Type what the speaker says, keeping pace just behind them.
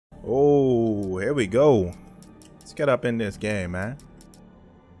Oh, here we go. Let's get up in this game, man.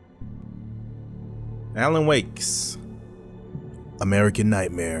 Alan Wake's American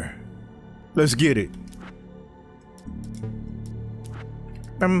Nightmare. Let's get it.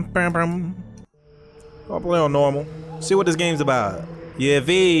 I'll play on normal. See what this game's about. You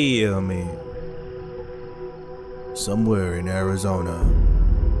feel me? Somewhere in Arizona.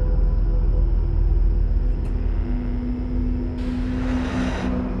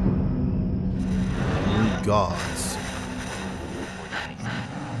 Gods.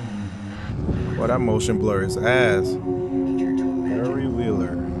 Well, that motion blur is ass. Harry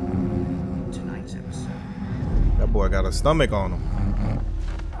Wheeler. That boy got a stomach on him.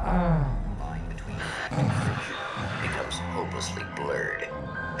 Line between becomes hopelessly blurred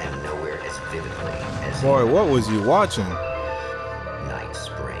and nowhere as vividly as Boy, what was you watching? Night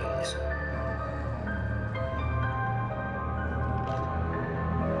Springs.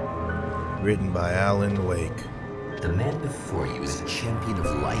 Written by Alan Wake. The man before you is a champion of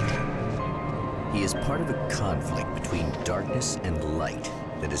light. He is part of a conflict between darkness and light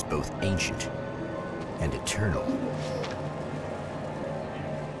that is both ancient and eternal.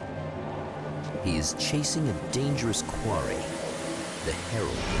 He is chasing a dangerous quarry, the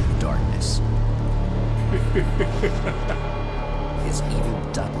Herald of Darkness. His evil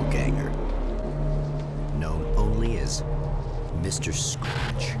doppelganger, known only as Mr.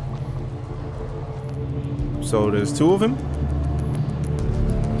 Scratch. So there's two of him?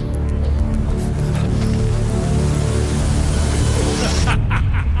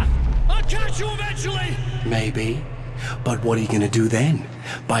 I'll catch you eventually! Maybe. But what are you gonna do then?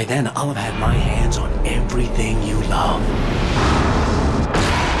 By then, I'll have had my hands on everything you love.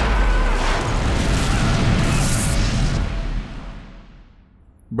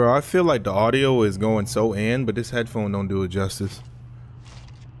 Bro, I feel like the audio is going so in, but this headphone don't do it justice.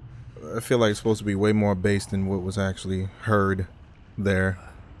 I feel like it's supposed to be way more bass than what was actually heard there.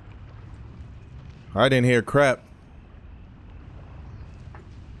 I didn't hear crap.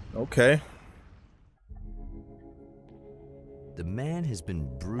 Okay. The man has been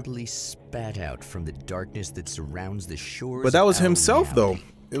brutally spat out from the darkness that surrounds the shores. But that was of our himself, though. reality.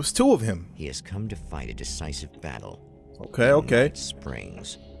 It was two of him. He has come to fight a decisive battle. Okay, in okay. Night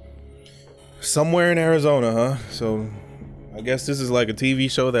Springs. Somewhere in Arizona, huh? So, I guess this is like a TV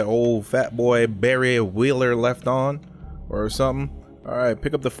show that old fat boy Barry Wheeler left on, or something. All right,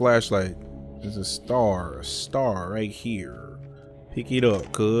 pick up the flashlight. There's a star right here. Pick it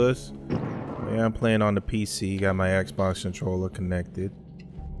up, cuz. Yeah, I'm playing on the PC. Got my Xbox controller connected.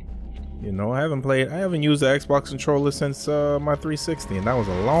 You know, I haven't used the Xbox controller since my 360, and that was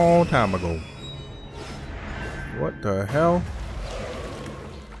a long time ago. What the hell?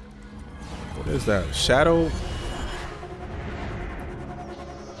 What is that? Shadow?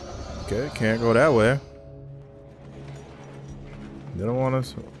 Okay, can't go that way. They don't want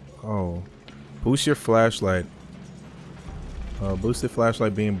us. Oh. Boost your flashlight. Boosted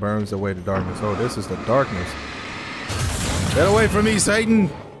flashlight beam burns away the darkness. Oh, this is the darkness. Get away from me,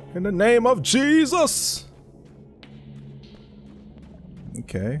 Satan! In the name of Jesus!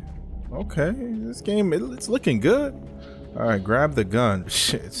 Okay. Okay. This game, it's looking good. Alright, grab the gun.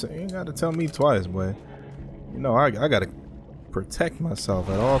 Shit, so you ain't gotta tell me twice, boy. You know, I gotta protect myself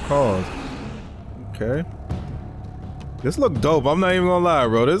at all costs. Okay. This look dope. I'm not even gonna lie,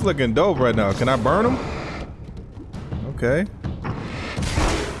 bro. This looking dope right now. Can I burn him? Okay.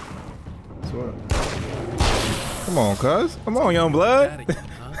 Come on, cuz. Come on, young blood.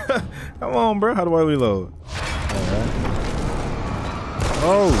 Come on, bro. How do I reload? Alright.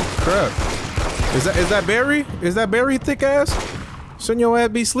 Oh, crap. Is that Barry? Is that Barry, thick ass? Shouldn't your ass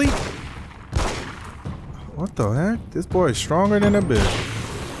be asleep? What the heck? This boy is stronger than a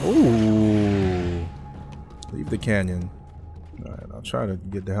bitch. Ooh. Leave the canyon. Alright, I'll try to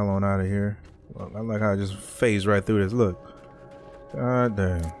get the hell on out of here. Well, I like how I just phased right through this. Look. God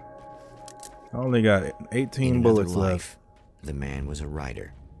damn. I only got 18 bullets left. The man was a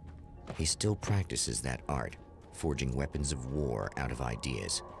writer. He still practices that art, forging weapons of war out of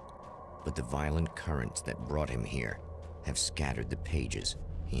ideas. But the violent currents that brought him here have scattered the pages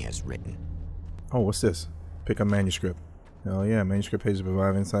he has written. Oh, what's this? Pick up manuscript. Hell yeah, manuscript pages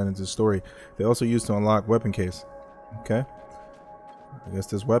provide insight into the story. They also used to unlock weapon case. Okay. I guess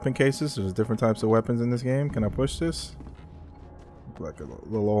there's weapon cases. There's different types of weapons in this game. Can I push this? Like a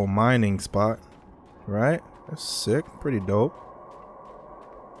little old mining spot, right? That's sick. Pretty dope.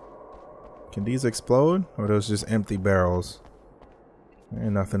 Can these explode, or are those just empty barrels?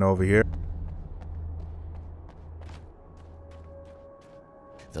 Ain't nothing over here.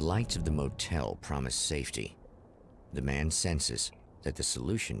 The lights of the motel promise safety. The man senses that the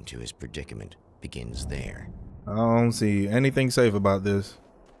solution to his predicament begins there. I don't see anything safe about this.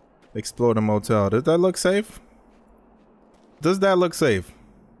 Explore the motel. Does that look safe? Does that look safe?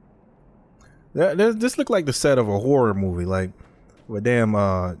 This look like the set of a horror movie, like a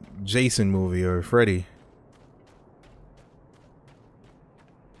damn Jason movie or Freddy.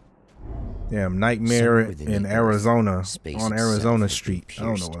 Damn, Nightmare in Arizona on Arizona Street. I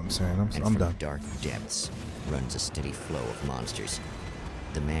don't know what I'm saying. I'm done. Dark depths runs a steady flow of monsters.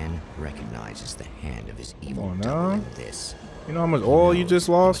 The man recognizes the hand of his evil double in this. You know how much oil you just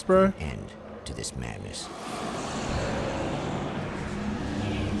lost, bro? End to this madness.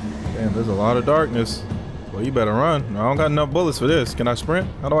 Damn, there's a lot of darkness. Well, you better run. I don't got enough bullets for this. Can I sprint?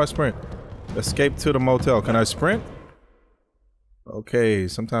 How do I sprint? Escape to the motel. Can I sprint? Okay,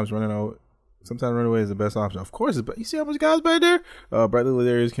 sometimes running away is the best option. Of course, but you see how much guys back there? Brightly lit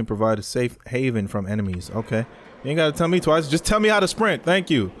areas can provide a safe haven from enemies. Okay. You ain't gotta tell me twice. Just tell me how to sprint. Thank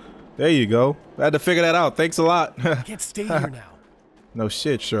you. There you go. I had to figure that out. Thanks a lot. I can't stay here now. No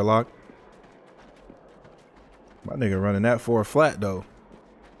shit, Sherlock. My nigga running that for a flat though.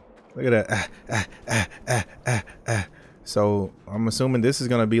 Look at that. So I'm assuming this is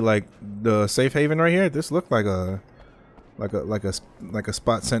gonna be like the safe haven right here. This looked like a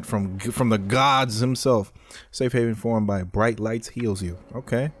spot sent from the gods himself. Safe haven formed by bright lights heals you.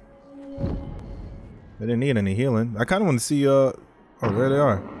 Okay. They didn't need any healing. I kind of want to see oh, there they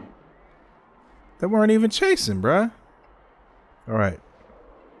are. They weren't even chasing, bruh. All right.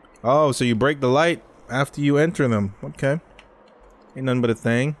 Oh, so you break the light after you enter them. Okay. Ain't nothing but a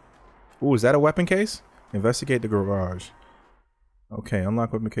thing. Ooh, is that a weapon case? Investigate the garage. Okay,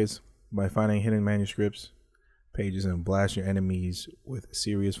 unlock weapon case by finding hidden manuscripts, pages, and blast your enemies with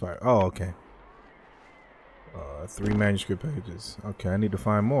serious fire. Oh, okay. 3 manuscript pages. Okay, I need to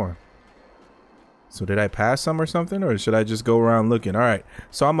find more. So did I pass some or something, or should I just go around looking? All right.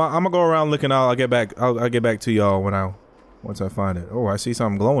 So I'm gonna go around looking. I'll get back. I'll get back to y'all once I find it. Oh, I see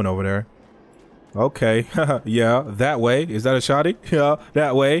something glowing over there. Okay. Yeah, that way. Is that a shotty? Yeah,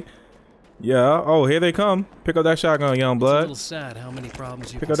 that way. Yeah. Oh, here they come. Pick up that shotgun, young blood. It's a little sad how many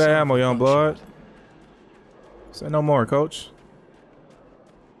problems you Pick up that ammo, young blood. Say no more, coach.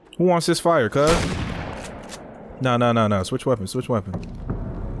 Who wants this fire, cuz? No. Switch weapon. Switch weapon.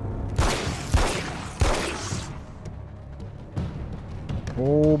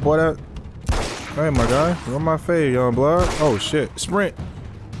 Oh, boy, that... Hey, my guy. You're on my fade, young blood. Oh, shit. Sprint.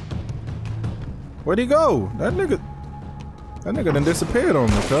 Where'd he go? That nigga done disappeared on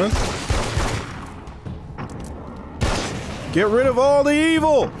me, cuz. Get rid of all the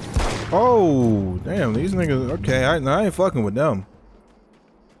evil! Oh, damn. These niggas... Okay, I ain't fucking with them.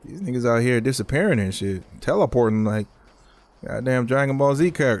 These niggas out here disappearing and shit. Teleporting like goddamn Dragon Ball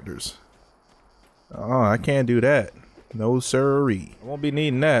Z characters. Oh, I can't do that. No sirree. I won't be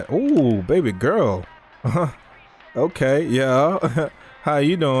needing that. Ooh, baby girl. Okay, yeah. How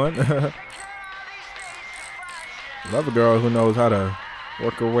you doing? Love a girl who knows how to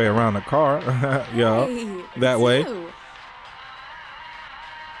work her way around the car. Yeah, hey, that way. You.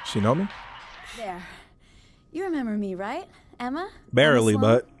 She know me? There. You remember me, right, Emma? Barely, Emma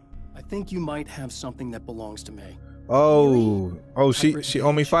Sloan? but. I think you might have something that belongs to me. Oh, oh, she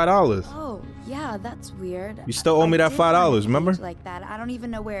owe me $5. Oh, yeah, that's weird. You still owe me that I did find $5, a remember? page like that. I don't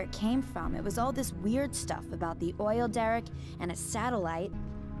even know where it came from. It was all this weird stuff about the oil derrick and a satellite.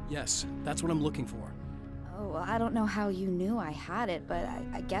 Yes, that's what I'm looking for. Oh, well, I don't know how you knew I had it, but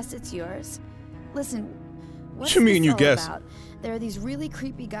I guess it's yours. Listen, what's you mean this you all guess? about? There are these really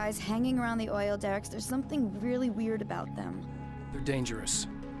creepy guys hanging around the oil derricks. There's something really weird about them. They're dangerous.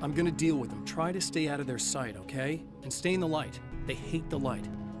 I'm gonna deal with them. Try to stay out of their sight, okay? And stay in the light. They hate the light.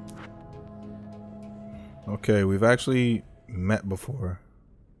 Okay, we've actually met before.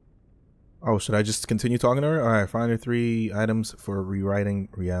 Oh, should I just continue talking to her? All right, find her 3 items for rewriting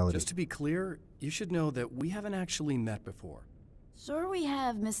reality. Just to be clear, you should know that we haven't actually met before. Sure we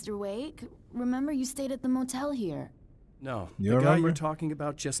have, Mr. Wake. Remember you stayed at the motel here. No, You the guy remember? you're talking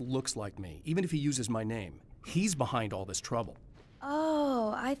about just looks like me, even if he uses my name. He's behind all this trouble.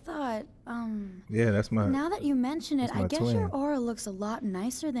 Oh, I thought, Yeah, that's my... now that you mention it, that's my I guess your twin. aura looks a lot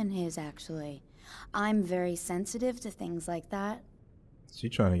nicer than his, actually. I'm very sensitive to things like that. She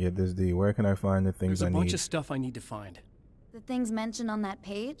trying to get this D. Where can I find the things There's a I bunch need? of stuff I need to find. The things mentioned on that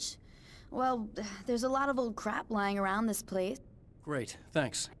page? Well, there's a lot of old crap lying around this place. Great,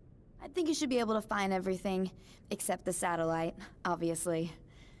 thanks. I think you should be able to find everything, except the satellite, obviously.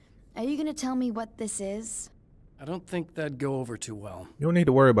 Are you gonna tell me what this is? I don't think that'd go over too well. You don't need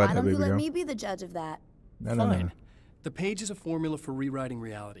to worry about Why that, don't you baby let girl. me be the judge of that? No. Fine. The page is a formula for rewriting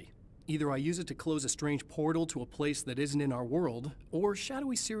reality. Either I use it to close a strange portal to a place that isn't in our world, or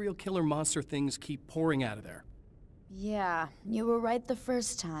shadowy serial killer monster things keep pouring out of there. Yeah, you were right the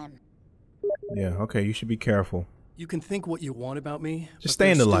first time. Yeah, okay, you should be careful. You can think what you want about me, Just but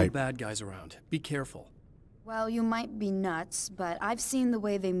stay in the there's still light. bad guys around. Be careful. Well, you might be nuts, but I've seen the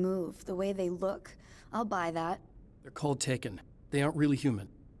way they move, the way they look. I'll buy that. They're called Taken. They aren't really human.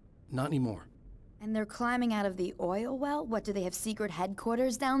 Not anymore. And they're climbing out of the oil well? What, do they have secret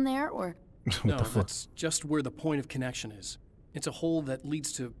headquarters down there, or...? No, that's just where the point of connection is. It's a hole that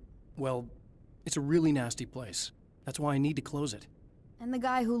leads to, well, it's a really nasty place. That's why I need to close it. And the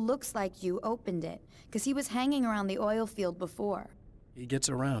guy who looks like you opened it, because he was hanging around the oil field before. He gets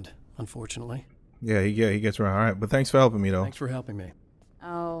around, unfortunately. Yeah, he gets around. All right, but thanks for helping me, though. Thanks for helping me.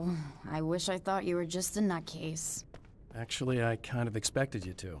 Oh, I wish I thought you were just a nutcase. Actually, I kind of expected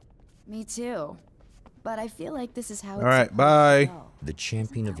you to. Me too. But I feel like this is how it's All right, supposed bye. to go. The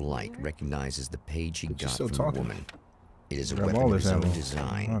Champion of Light recognizes the page he But you're got still from talking. the woman. It is a Grab all weapon of this his own ammo.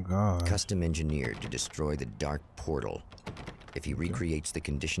 design, Oh, God. custom engineered to destroy the dark portal. If he recreates the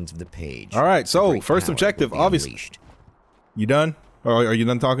conditions of the page, All right, so, great first power objective, will be obviously. unleashed. You done? Or are you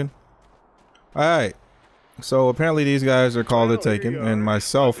done talking? All right. So apparently these guys are called the Taken, and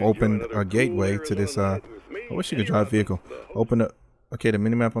myself opened a gateway to this. I wish you could drive vehicle. Open up. Okay, the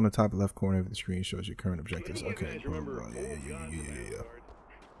minimap on the top left corner of the screen shows your current objectives. Okay. Yeah.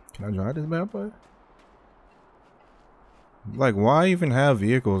 Can I drive this bad boy? Like, why even have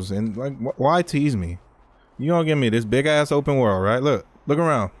vehicles? And like, why tease me? You gonna give me this big ass open world, right? Look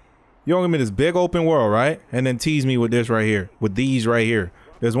around. You gonna give me this big open world, right? And then tease me with this right here, with these right here.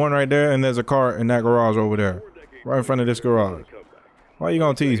 There's one right there, and there's a car in that garage over there, right in front of this garage. Why you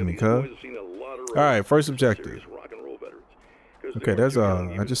gonna tease me, cuz? All right, first objective. Okay, there's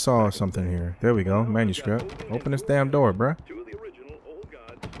I just saw something here. There we go, manuscript. Open this damn door, bruh.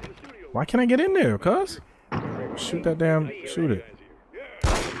 Why can't I get in there, cuz? Shoot that damn, shoot it.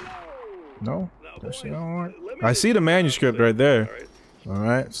 No, that shit don't work. I see the manuscript right there. All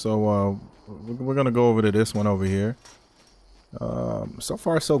right, so we're gonna go over to this one over here. So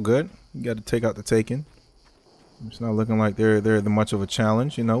far so good. You got to take out the Taken. It's not looking like they're much of a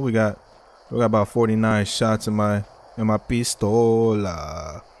challenge. You know, we got about 49 shots in my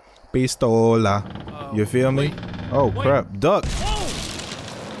pistola. You feel me? Oh crap! Duck.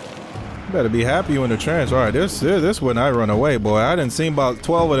 You better be happy you in the trench. All right, this when I run away, boy. I didn't see about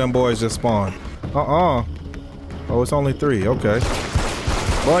 12 of them boys just spawn. Oh, it's only 3. Okay.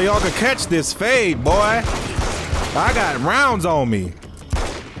 Boy, y'all can catch this fade, boy. I got rounds on me.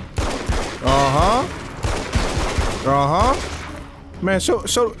 Man, show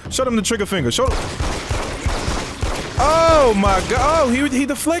them the trigger finger. Show them. Oh my god. Oh, he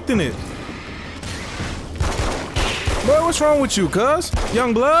deflecting it. Boy, what's wrong with you, cuz?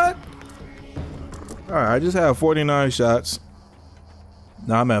 Young blood? Alright, I just have 49 shots.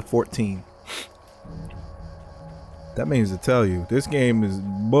 Now I'm at 14. That means to tell you, this game is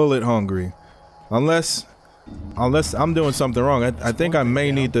bullet hungry. Unless I'm doing something wrong. I think I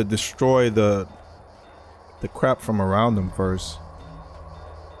may need to destroy the crap from around them first.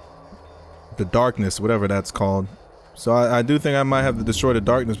 The darkness, whatever that's called. So I do think I might have to destroy the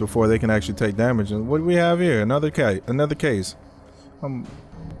darkness before they can actually take damage. And what do we have here? Another case.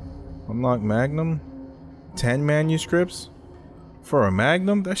 Unlock Magnum. 10 manuscripts for a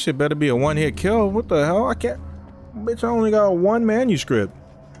Magnum? That shit better be a one-hit kill. What the hell? I can't. Bitch, I only got 1 manuscript.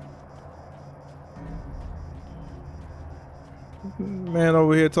 Man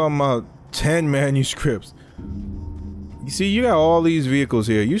over here talking about 10 manuscripts. You see, you got all these vehicles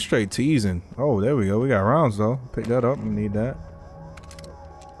here. You straight teasing. Oh, there we go. We got rounds though. Pick that up. We need that.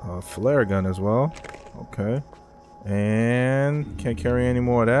 Flare gun as well. Okay. And can't carry any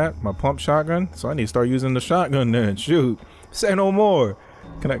more of that. My pump shotgun. So I need to start using the shotgun then. Shoot. Say no more.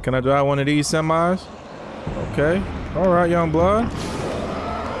 Can I drive one of these semis? Okay. All right, young blood.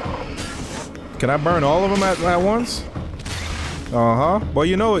 Can I burn all of them at once? Boy,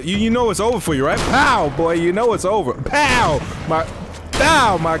 you know it's over for you, right? Pow, boy, you know it's over. Pow,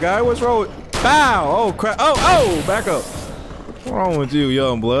 my guy. What's wrong with? Pow. Oh crap. Oh, back up. What's wrong with you,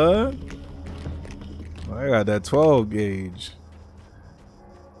 young blood? I got that 12 gauge.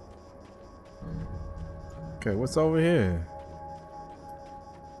 Okay, what's over here?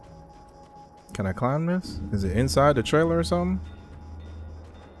 Can I climb this? Is it inside the trailer or something?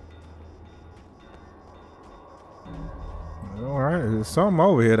 Alright, there's something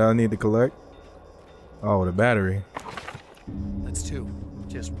over here that I need to collect. Oh, the battery. That's 2.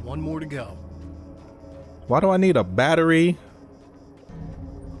 Just 1 more to go. Why do I need a battery?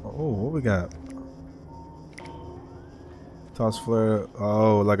 Oh, what we got? Toss flare.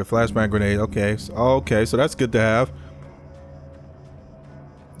 Oh, like a flashbang grenade. Okay. So, okay, so that's good to have.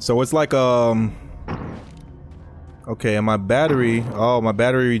 So it's like okay, and my battery. Oh, my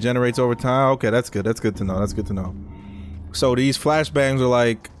battery regenerates over time. Okay, that's good. That's good to know. That's good to know. So these flashbangs are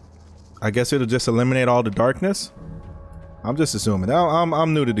like, I guess it'll just eliminate all the darkness. I'm just assuming.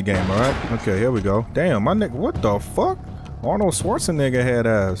 I'm new to the game. All right. Okay, here we go. Damn, my nigga. What the fuck? Arnold Schwarzenegger head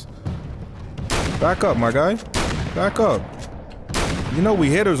ass. Back up, my guy. Back up. You know we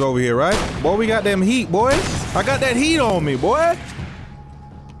hitters over here, right? Boy, we got them heat, boy. I got that heat on me, boy.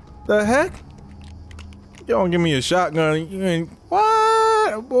 The heck? You don't give me a shotgun. You ain't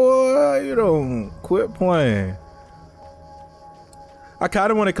what, boy? You don't quit playing. I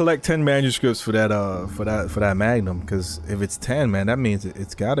kind of want to collect 10 manuscripts for that Magnum, because if it's 10, man, that means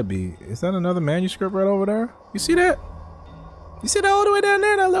it's got to be. Is that another manuscript right over there? You see that? You see that all the way down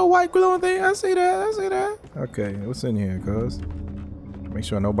there? That little white glowing thing? I see that. I see that. Okay, what's in here, cuz? Make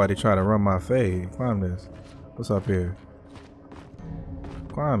sure nobody try to run my fade. Climb this. What's up here?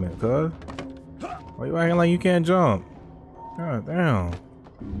 Climb it, cuz. Why you acting like you can't jump? God damn.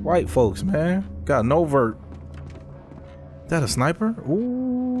 White folks, man. Got no vert. Is that a sniper?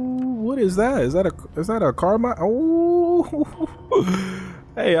 Ooh, what is that? Is that a carbine? Ooh.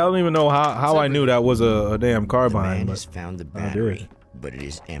 Hey, I don't even know how I knew that was a damn carbine. The man has found the battery, but it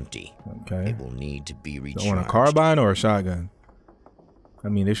is empty. Okay. It will need to be recharged. You want a carbine or a shotgun? I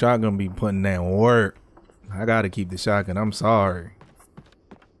mean, this shotgun be putting down work. I gotta keep the shotgun. I'm sorry.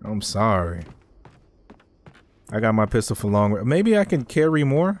 I'm sorry. I got my pistol for long. Maybe I can carry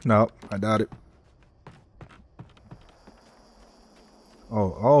more? No, I doubt it.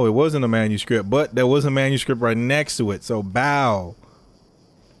 Oh, it wasn't a manuscript, but there was a manuscript right next to it. So bow.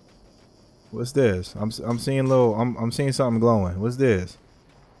 What's this? I'm seeing I'm seeing something glowing. What's this?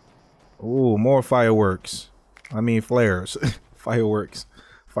 Ooh, more fireworks. I mean flares. Fireworks.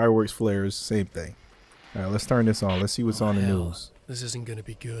 Fireworks, flares, same thing. All right, let's turn this on. Let's see what's on the news. This isn't gonna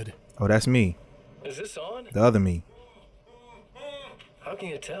be good. Oh, that's me. Is this on? The other me. How can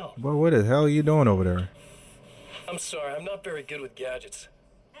you tell? Boy, what the hell are you doing over there? I'm sorry, I'm not very good with gadgets.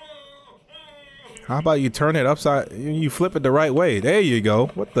 How about you turn it upside, you flip it the right way. There you go.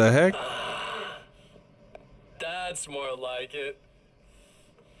 What the heck? That's more like it.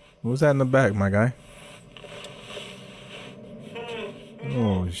 What's that in the back, my guy?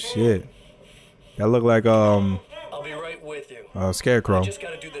 Oh, shit. That look like, I'll be right with you. Scarecrow. I just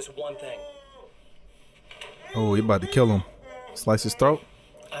gotta do this one thing. Oh, you about to kill him. Slice his throat?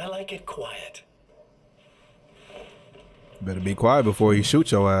 I like it quiet. Better be quiet before he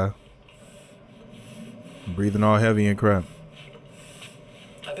shoot your ass. Breathing all heavy and crap.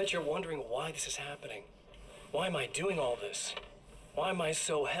 I bet you're wondering why this is happening. Why am I doing all this? Why am I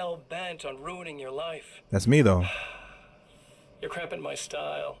so hell-bent on ruining your life? That's me, though. You're cramping my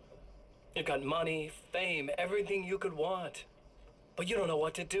style. You've got money, fame, everything you could want. But you don't know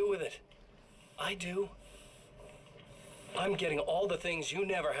what to do with it. I do. I'm getting all the things you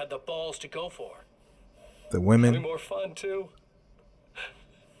never had the balls to go for. The women. Having more fun, too.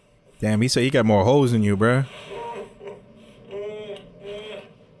 Damn, he said he got more hoes than you, bruh. Do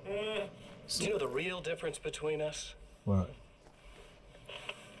you know the real difference between us? What?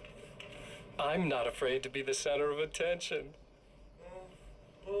 I'm not afraid to be the center of attention.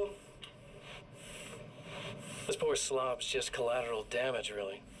 This poor slob's just collateral damage,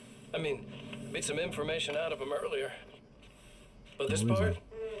 really. I mean, beat some information out of him earlier. But this part?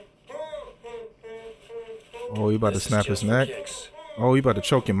 Oh, you about to snap his neck? Kicks. Oh, you about to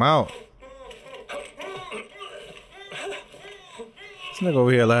choke him out. This nigga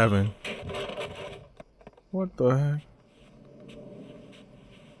over here laughing. What the heck?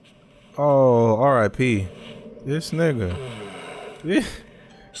 Oh, R.I.P. This nigga.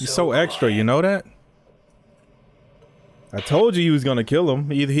 He's so extra, you know that? I told you he was gonna kill him.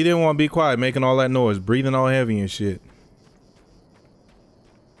 He didn't want to be quiet, making all that noise, breathing all heavy and shit.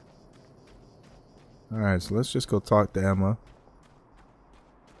 Alright, so let's just go talk to Emma.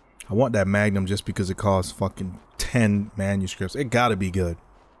 I want that Magnum just because it costs fucking 10 manuscripts. It gotta be good.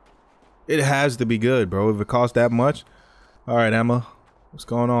 It has to be good, bro. If it costs that much. Alright, Emma. What's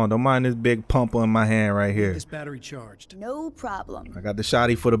going on? Don't mind this big pumper in my hand right here. This battery charged. No problem. I got the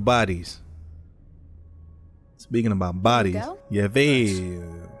shotty for the bodies. Speaking about bodies. Yeah, they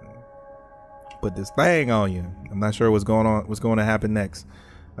put this thing on you. I'm not sure what's going to happen next.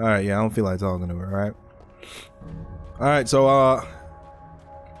 Alright, yeah, I don't feel like talking to her, alright? Alright, so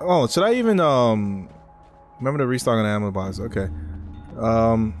oh, should I even remember to restock on the ammo box? Okay.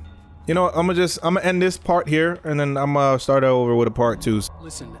 You know what, I'm gonna end this part here and then I'm gonna start over with a part 2.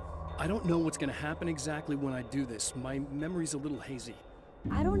 Listen, I don't know what's gonna happen exactly when I do this. My memory's a little hazy.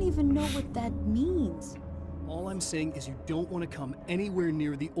 I don't even know what that means. All I'm saying is you don't want to come anywhere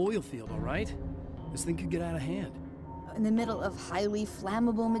near the oil field, all right? This thing could get out of hand. In the middle of highly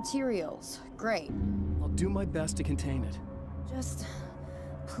flammable materials. Great. I'll do my best to contain it. Just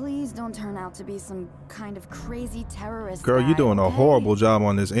please don't turn out to be some kind of crazy terrorist. Girl, guy, you're doing a okay? horrible job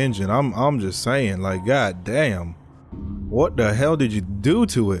on this engine. I'm just saying, like, god damn. What the hell did you do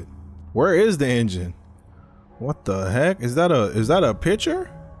to it? Where is the engine? What the heck? Is that a picture?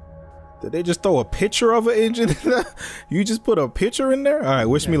 Did they just throw a picture of an engine in there? You just put a picture in there? All right,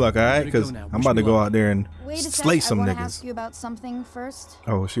 wish me luck, all right? Because I'm about to go out there and Wait a slay sec, some I want niggas. to ask you about something first.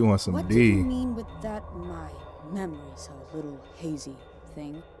 Oh, she wants some What do you D. mean with that my memory's a little hazy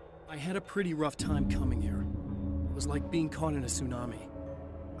thing? I had a pretty rough time coming here. It was like being caught in a tsunami.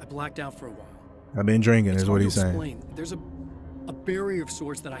 I blacked out for a while. I've been drinking, It's is hard what to he's saying. explain. There's a barrier of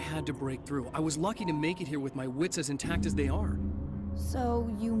sorts that I had to break through. I was lucky to make it here with my wits as intact as they are. So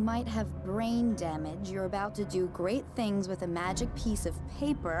you might have brain damage. You're about to do great things with a magic piece of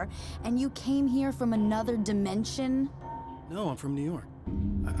paper, and you came here from another dimension? No, I'm from New York.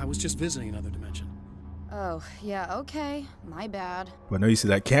 I was just visiting another dimension. Oh, yeah, okay. My bad. But no, you see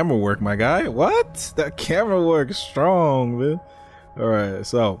that camera work, my guy. What? That camera work strong, man. All right,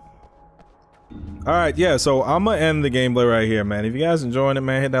 so. All right, yeah, so I'm going to end the gameplay right here, man. If you guys enjoying it,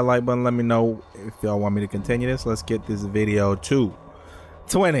 man, hit that like button. Let me know if y'all want me to continue this. Let's get this video to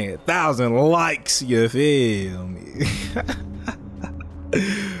 20,000 likes, you feel me?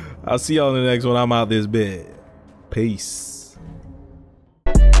 I'll see y'all in the next one. I'm out this bit. Peace.